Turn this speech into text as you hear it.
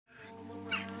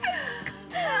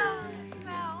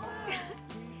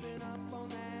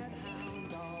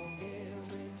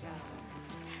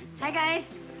Hi, guys.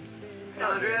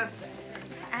 Hello, Andrea.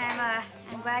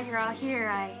 I'm glad you're all here.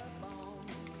 I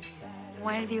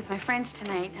wanted to be with my friends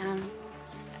tonight.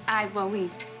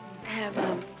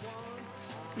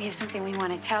 We have something we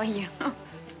want to tell you.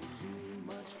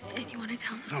 Do you want to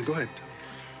tell them? No, go ahead.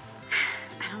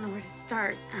 I don't know where to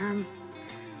start.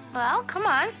 Well, come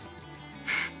on.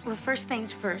 Well, first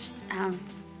things first.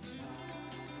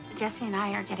 Jesse and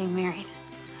I are getting married.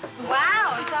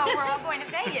 Wow, so we're all going to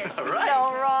Vegas. All right.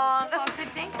 No wrong. Well, good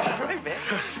thinking. All right, man.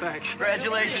 Thanks.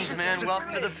 Congratulations, man.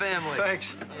 Welcome to the family.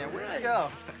 Thanks. Yeah, where'd I go?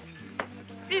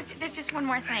 There's just one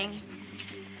more thing.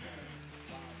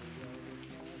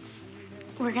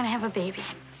 We're gonna have a baby.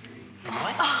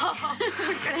 What? Oh,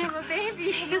 We're gonna have a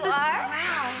baby. you are?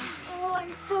 Wow. Oh,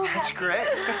 I'm so That's happy. great.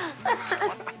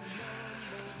 I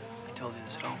told you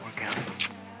this would all work out.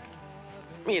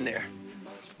 Me in there.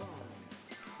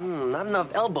 Not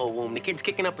enough elbow room. The kid's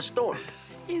kicking up a storm.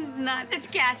 He's not. That's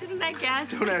gas. Isn't that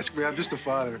gas? Don't ask me. I'm just a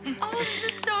father. Oh,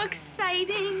 this is so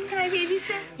exciting. Can I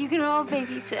babysit? You can all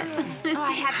babysit. Oh,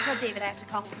 I have to tell David. I have to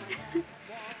call him.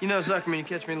 You know, Zuckerman, you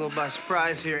catch me a little by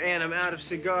surprise here, and I'm out of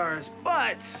cigars,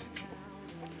 but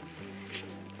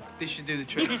this should do the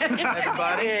trick.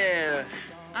 Everybody? Yeah.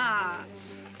 Ah.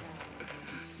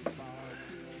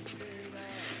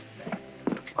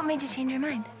 What made you change your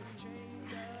mind?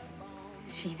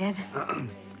 She did.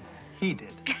 He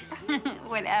did.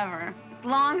 Whatever. As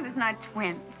long as it's not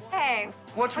twins. Hey.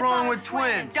 What's wrong with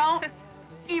twins? Don't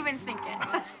even think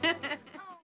it.